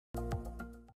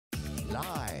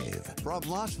Live from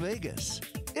Las Vegas,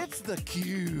 it's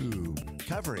theCUBE,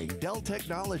 covering Dell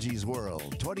Technologies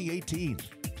World 2018.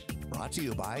 Brought to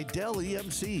you by Dell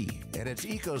EMC and its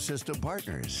ecosystem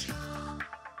partners.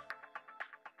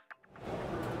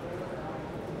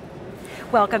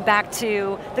 Welcome back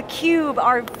to theCUBE,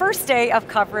 our first day of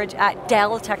coverage at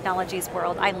Dell Technologies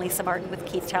World. I'm Lisa Martin with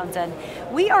Keith Townsend.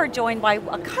 We are joined by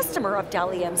a customer of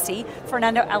Dell EMC,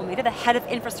 Fernando Almeida, the head of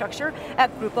infrastructure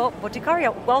at Grupo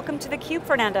Boticário. Welcome to theCUBE,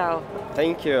 Fernando.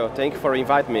 Thank you for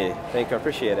inviting me. Thank you,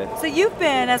 appreciate it. So you've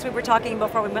been, as we were talking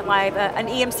before we went live, an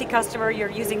EMC customer, you're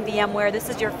using VMware. This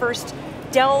is your first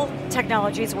Dell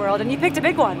Technologies World, and you picked a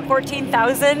big one,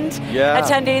 14,000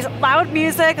 attendees, loud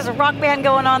music, there's a rock band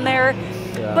going on there.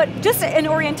 Yeah. But just an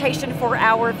orientation for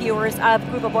our viewers of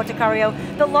Grupo Boticário,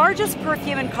 the largest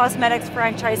perfume and cosmetics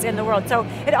franchise in the world. So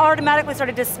it automatically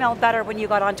started to smell better when you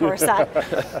got onto our set.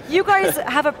 You guys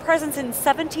have a presence in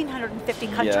 1,750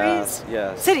 countries,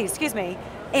 cities, excuse me,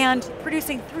 and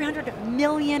producing 300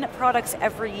 million products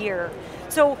every year.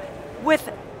 So with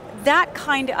that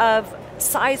kind of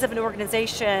size of an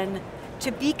organization,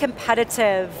 to be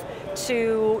competitive,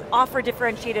 to offer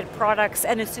differentiated products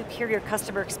and a superior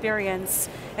customer experience,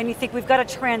 and you think we've got to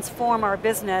transform our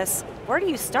business, where do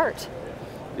you start?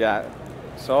 Yeah,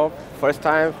 so first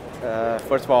of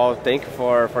all, thank you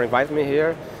for inviting me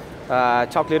here.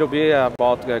 Talk a little bit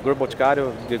about Grupo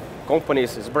Boticário. The company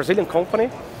is a Brazilian company.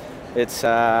 It's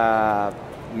I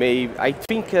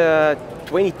think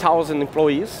 20,000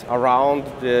 employees around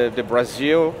the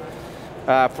Brazil,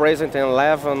 present in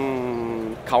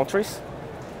 11 countries.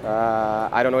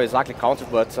 I don't know exactly countries,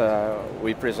 but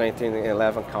we present in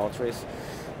 11 countries.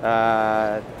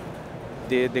 The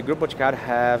Grupo Boticário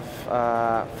have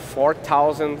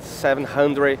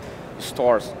 4,700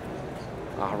 stores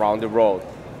around the world.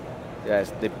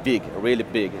 Yes, the big, really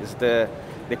big. It's the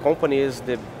company is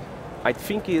I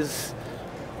think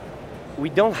we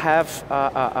don't have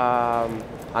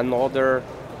another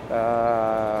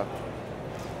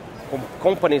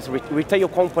retail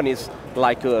companies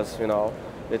like us, you know.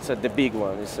 It's the big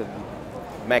one. It's a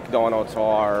McDonald's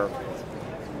or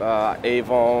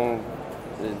Avon.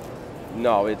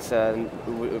 No, it's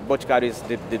Boticário is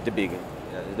the big.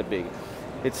 The big.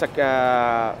 It's like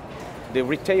the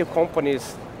retail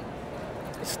companies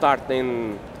start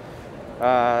in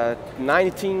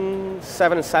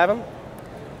 1977,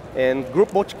 and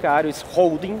Grupo Boticário is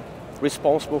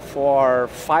responsible for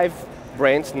 5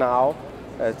 brands now.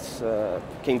 It's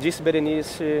Quem Disse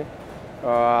Berenice,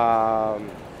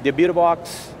 the Beer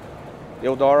Box,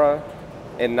 Eudora,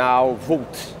 and now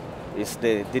Volt is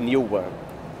the new one.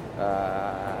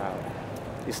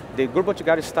 The Grupo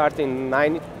Boticário started in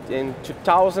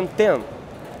 2010.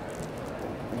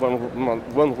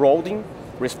 One holding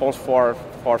responsible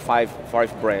for five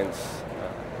brands.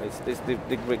 It's the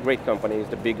great company, it's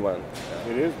the big one.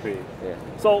 It is big. Yeah.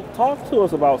 So talk to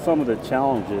us about some of the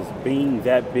challenges being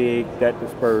that big, that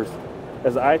dispersed.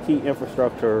 As an IT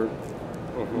infrastructure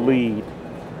lead,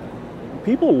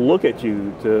 people look at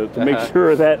you to make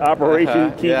sure that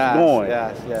operation keeps going.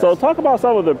 Yes. So talk about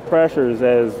some of the pressures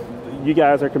as you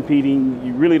guys are competing.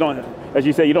 You really don't, as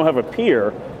you say, you don't have a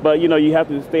peer, but you know you have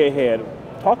to stay ahead.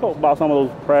 Talk about some of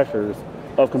those pressures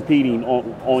of competing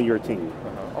on your team.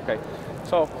 Okay,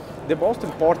 so the most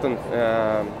important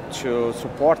to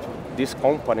support this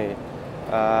company,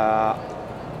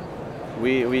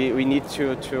 we need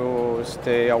to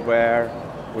stay aware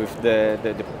with the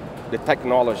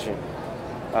technology,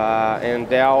 and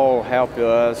they'll help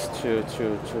us to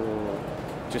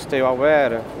stay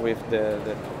aware with the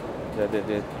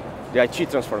IT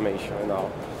transformation. You know,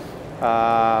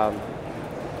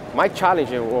 my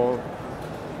challenge,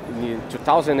 in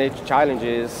 2008 challenge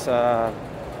is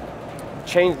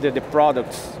change the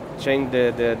products, change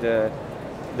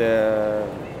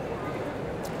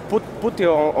put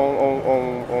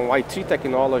on IT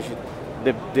technology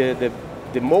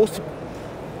the most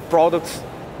products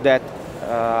that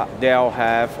they'll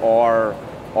have or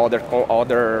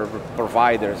other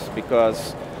providers,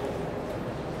 because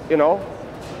you know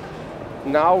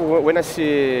now when I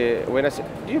see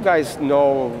do you guys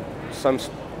know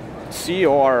see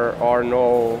or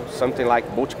know something like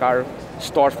Boticário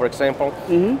stores, for example?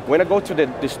 When I go to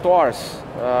the stores,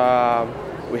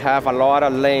 we have a lot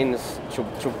of lanes to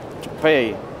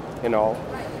pay, you know,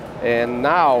 and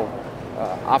now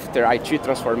after IT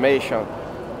transformation,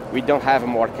 we don't have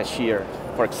more cashier,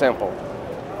 for example.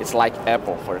 It's like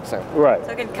Apple, for example. Right.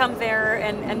 So I can come there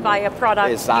and buy a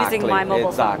product using my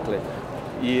mobile phone. Exactly.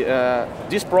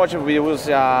 This project we use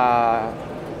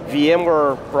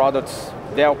VMware products,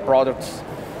 Dell products,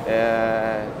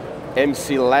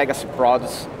 MC legacy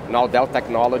products, now Dell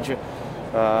Technology.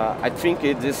 I think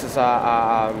this is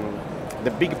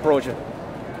the big project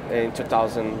in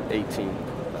 2018.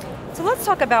 So let's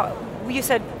talk about, you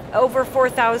said over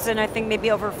 4,000, I think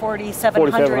maybe over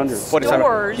 4,700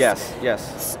 stores. Yes,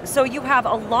 yes. So you have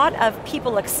a lot of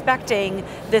people expecting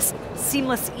this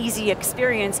seamless, easy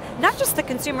experience, not just the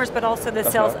consumers, but also the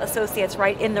sales associates,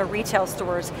 right, in the retail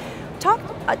stores. Talk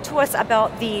to us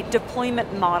about the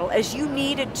deployment model as you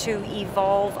needed to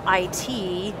evolve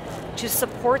IT to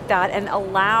support that and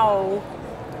allow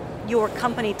your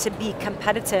company to be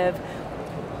competitive.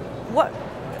 What,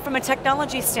 from a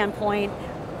technology standpoint,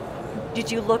 did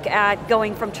you look at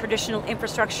going from traditional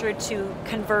infrastructure to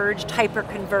converged,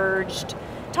 hyper-converged?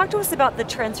 Talk to us about the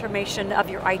transformation of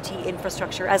your IT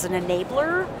infrastructure as an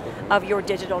enabler of your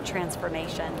digital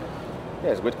transformation.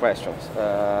 Yes, good questions.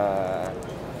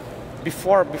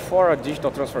 Before a digital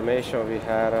transformation, we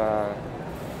had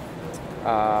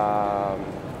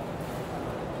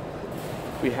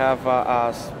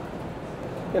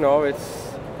you know,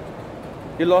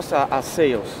 you lost a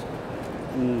sales,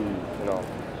 you know,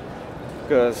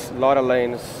 because a lot of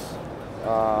lanes.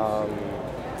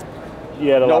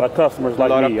 You had a lot of customers like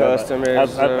me. A lot of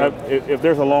customers. If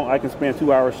there's a long, I can spend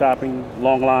 2 hours shopping,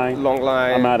 long line. Long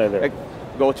line. I'm out of there.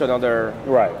 Go to another.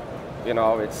 Right. You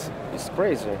know, it's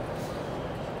crazy.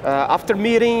 After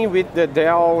meeting with the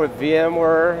Dell, with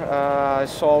VMware, I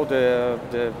saw I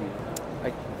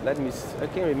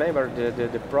can't remember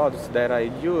the products that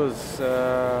I use.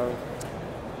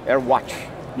 AirWatch.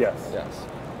 Yes. Yes.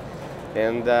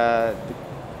 And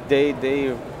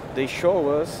they show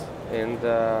us, and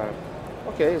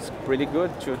okay, it's really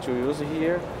good to use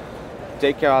here.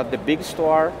 Take the big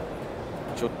store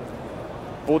to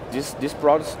put these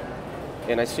products,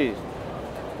 and I see,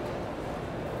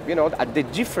 you know, the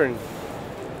difference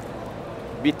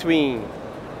between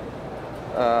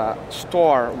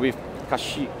store with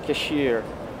cashier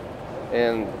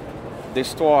and the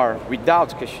store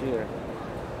without cashier.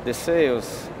 The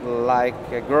sales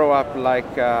grow up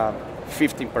like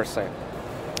 15%.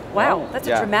 Wow, that's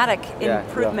a dramatic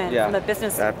improvement from a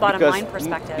business bottom line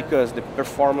perspective. Because the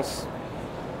performance,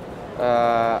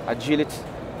 agility,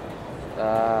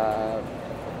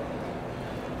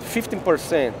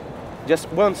 15%, just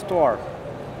one store.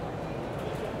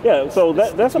 Yeah, so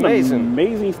that's an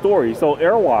amazing story. So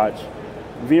AirWatch,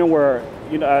 VMware,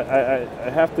 you know, I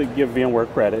have to give VMware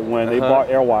credit. When they bought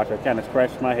AirWatch, I kind of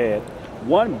scratched my head.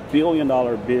 $1 billion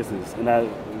business, and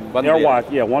AirWatch,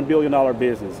 $1 billion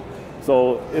business.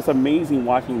 So it's amazing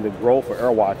watching the growth for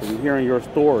AirWatch and hearing your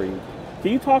story.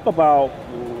 Can you talk about,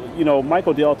 you know,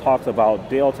 Michael Dell talks about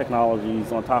Dell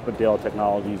Technologies on top of Dell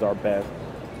Technologies are best.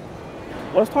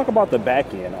 Let's talk about the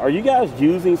back end. Are you guys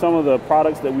using some of the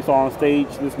products that we saw on stage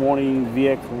this morning,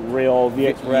 VxRail,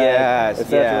 VxRack,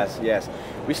 etc.? Yes.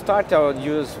 We started to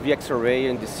use VxRail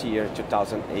in this year,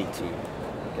 2018,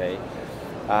 okay?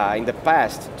 In the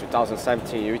past,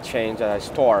 2017, we changed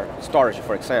storage,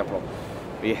 for example.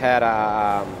 We had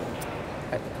a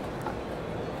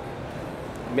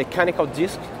mechanical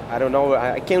disk. I don't know,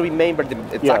 I can't remember the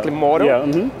exact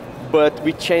model, but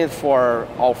we changed for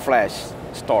all flash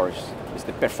storage.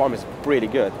 The performance is pretty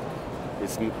good.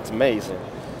 It's amazing.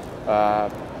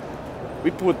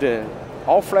 We put the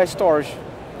all flash storage,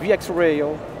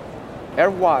 VxRail,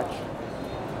 AirWatch,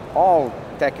 all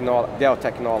Dell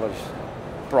Technologies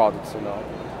products, you know.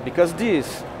 Because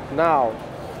this, now,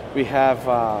 we have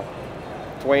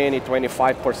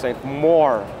 20-25%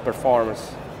 more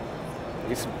performance.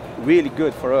 It's really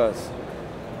good for us.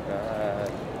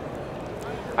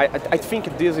 I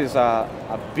think this is a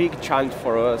big challenge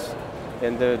for us,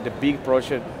 and the big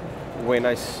project when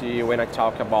I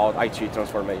talk about IT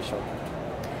transformation.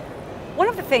 One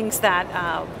of the things that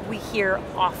we hear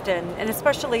often, and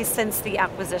especially since the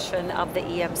acquisition of the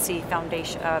EMC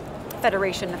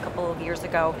Federation a couple of years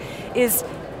ago, is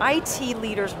IT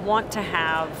leaders want to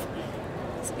have,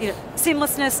 you know,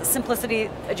 seamlessness, simplicity,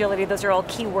 agility. Those are all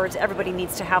keywords. Everybody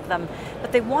needs to have them,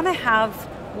 but they want to have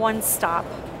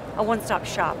a one-stop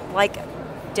shop, like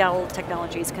Dell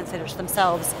Technologies considers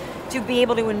themselves, to be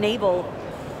able to enable,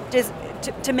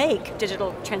 to make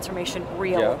digital transformation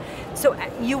real. Yeah. So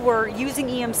you were using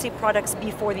EMC products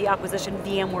before the acquisition,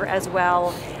 VMware as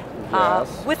well.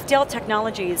 Yes. With Dell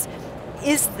Technologies,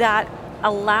 is that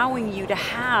allowing you to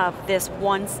have this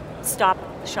one-stop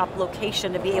shop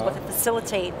location to be able to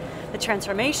facilitate the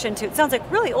transformation to, it sounds like,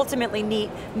 really ultimately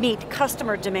meet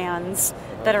customer demands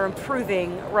that are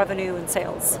improving revenue and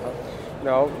sales?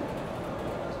 No,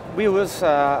 we was,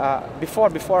 before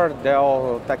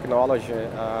Dell Technology,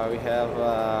 we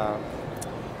have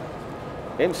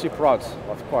MC products,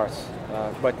 of course,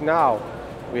 but now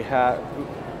we have,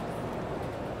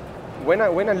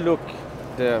 when I look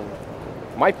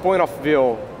my point of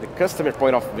view, the customer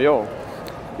point of view,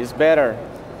 is better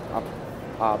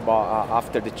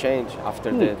after the change,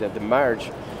 after the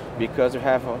merge, because you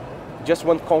have just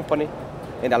one company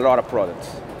and a lot of products.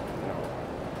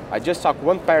 I just talk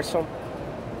one person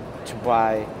to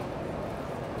buy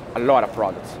a lot of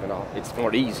products. It's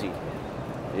more easy.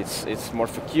 It's more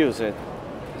focused.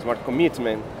 It's more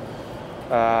commitment.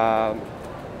 I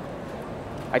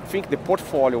think the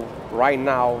portfolio right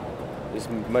now is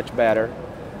much better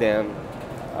than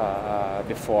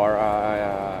before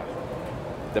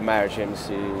the merge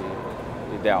MC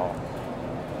Dell.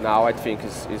 Now I think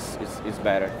it's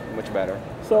better, much better.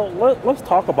 So let's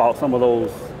talk about some of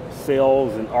those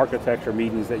sales and architecture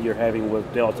meetings that you're having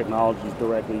with Dell Technologies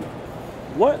directly.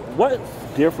 What's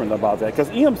different about that? Because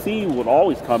EMC would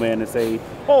always come in and say,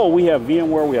 oh, we have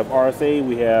VMware, we have RSA,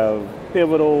 we have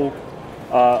Pivotal.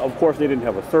 Of course, they didn't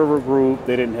have a server group,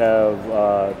 they didn't have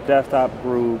a desktop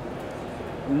group,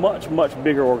 much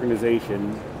bigger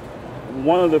organization.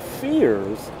 One of the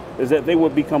fears is that they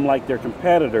would become like their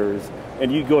competitors,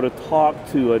 and you go to talk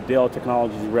to a Dell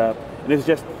Technologies rep, and it's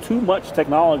just too much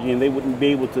technology and they wouldn't be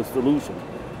able to solution.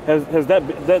 Has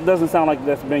that doesn't sound like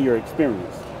that's been your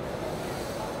experience.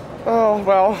 Oh,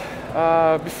 well,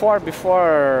 before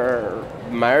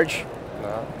merge,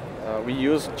 we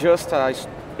use just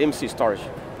MC storage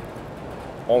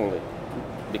only,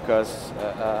 because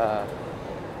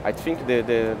I think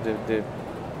the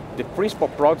principal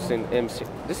products in MC,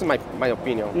 this is my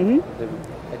opinion,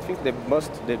 I think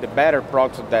the better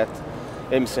products that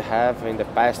MC have in the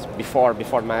past, before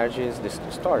merge, is the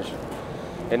storage.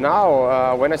 And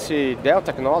now, when I see Dell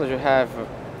Technologies, we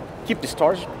keep the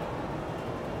storage,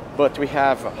 but we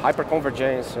have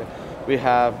hyperconvergence, we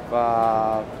have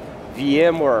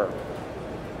VMware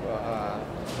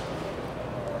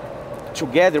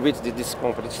together with this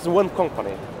company. It's one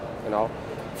company,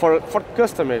 For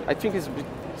customers, I think it's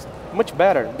much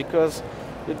better, because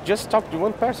you just talk to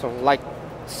one person, like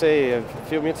say a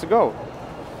few minutes ago.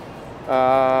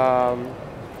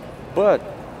 But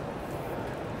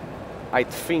I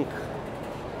think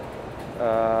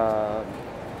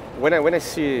when I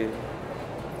see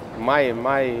my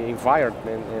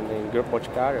environment in Grupo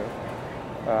Boticário,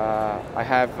 I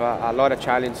have a lot of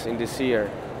challenge in this year,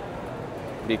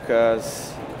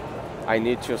 because I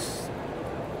need to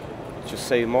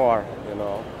save more,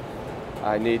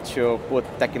 I need to put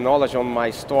technology on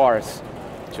my stores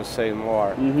to save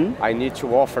more. I need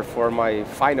to offer for my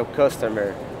final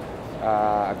customer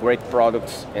great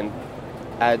products and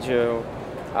agile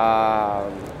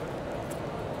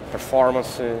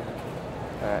performance.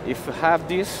 If we have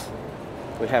this,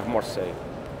 we have more sale.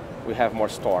 We have more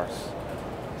stores.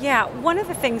 Yeah, one of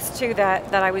the things too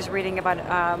that I was reading about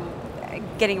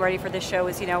getting ready for this show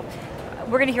is,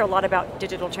 we're going to hear a lot about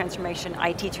digital transformation,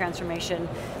 IT transformation,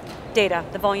 data.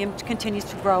 The volume continues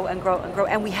to grow and grow and grow,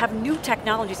 and we have new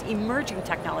technologies, emerging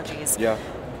technologies. Yeah.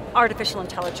 Artificial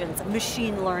intelligence,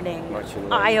 machine learning,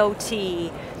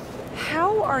 IoT.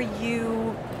 How are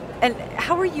you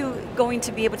going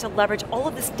to be able to leverage all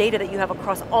of this data that you have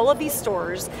across all of these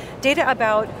stores, data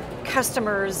about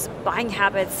customers' buying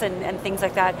habits and things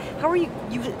like that? How are you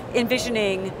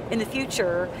envisioning in the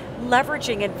future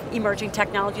leveraging emerging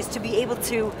technologies to be able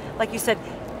to, like you said,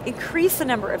 increase the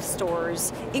number of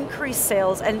stores, increase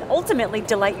sales, and ultimately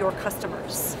delight your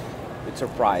customers? It's a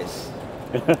surprise.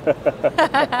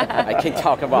 I can't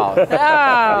talk about it.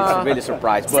 Oh. It's really a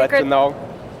surprise. But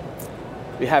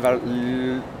we have a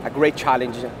great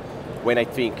challenge when I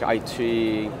think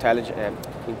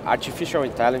artificial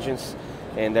intelligence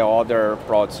and the other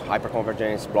products,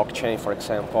 hyperconvergence, blockchain, for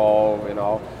example,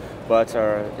 but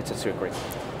it's a secret.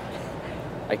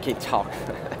 I can't talk.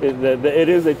 It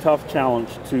is a tough challenge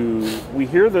we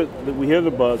hear the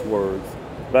buzzwords,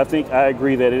 but I think I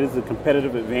agree that it is a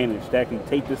competitive advantage to actually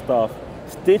take this stuff,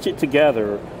 stitch it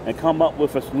together, and come up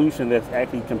with a solution that's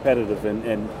actually competitive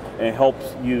and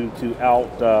helps you to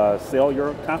sell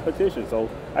your competition. So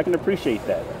I can appreciate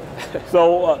that.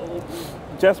 So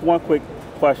just one quick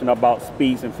question about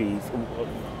speeds and feeds.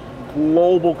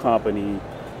 Global company,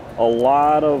 a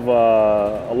lot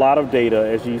of data.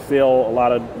 As you sell a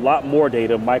lot more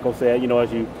data, Michael said,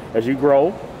 as you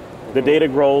grow, the data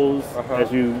grows.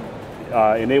 As you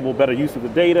enable better use of the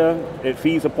data, it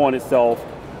feeds upon itself.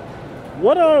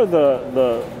 What are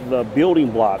the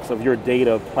building blocks of your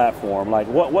data platform? Like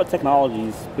what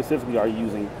technologies specifically are you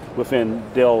using within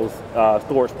Dell's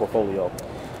storage portfolio?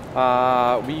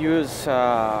 We use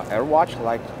AirWatch,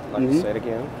 like you said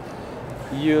again.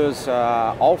 We use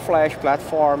all-flash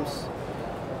platforms.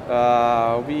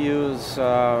 We use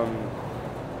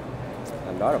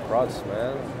A lot of products,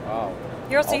 man. Wow.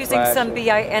 You're also using some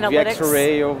BI analytics.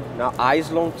 VxRail, now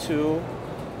Isilon too.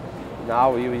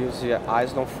 Now we use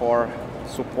Isilon for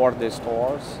support the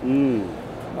stores. And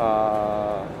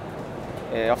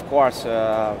of course,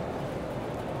 the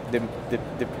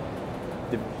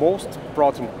most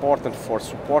important for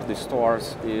support the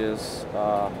stores is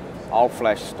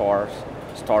all-flash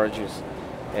storages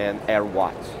and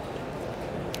AirWatt.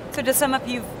 So to sum up,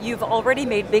 you've already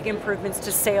made big improvements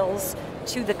to sales,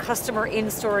 to the customer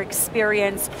in-store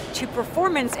experience, to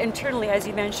performance internally, as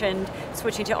you mentioned,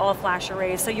 switching to all-flash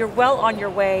arrays. So you're well on your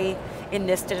way in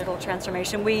this digital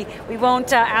transformation. We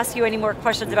won't ask you any more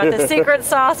questions about the secret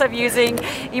sauce of using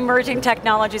emerging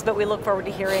technologies, but we look forward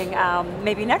to hearing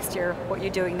maybe next year what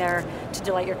you're doing there to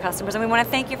delight your customers. And we want to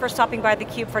thank you for stopping by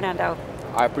theCUBE, Fernando.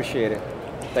 I appreciate it.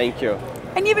 Thank you.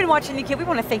 And you've been watching theCUBE, we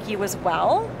want to thank you as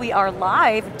well. We are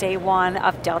live, day one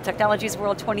of Dell Technologies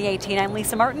World 2018. I'm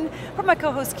Lisa Martin, from my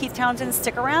co-host Keith Townsend.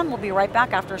 Stick around, we'll be right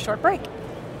back after a short break.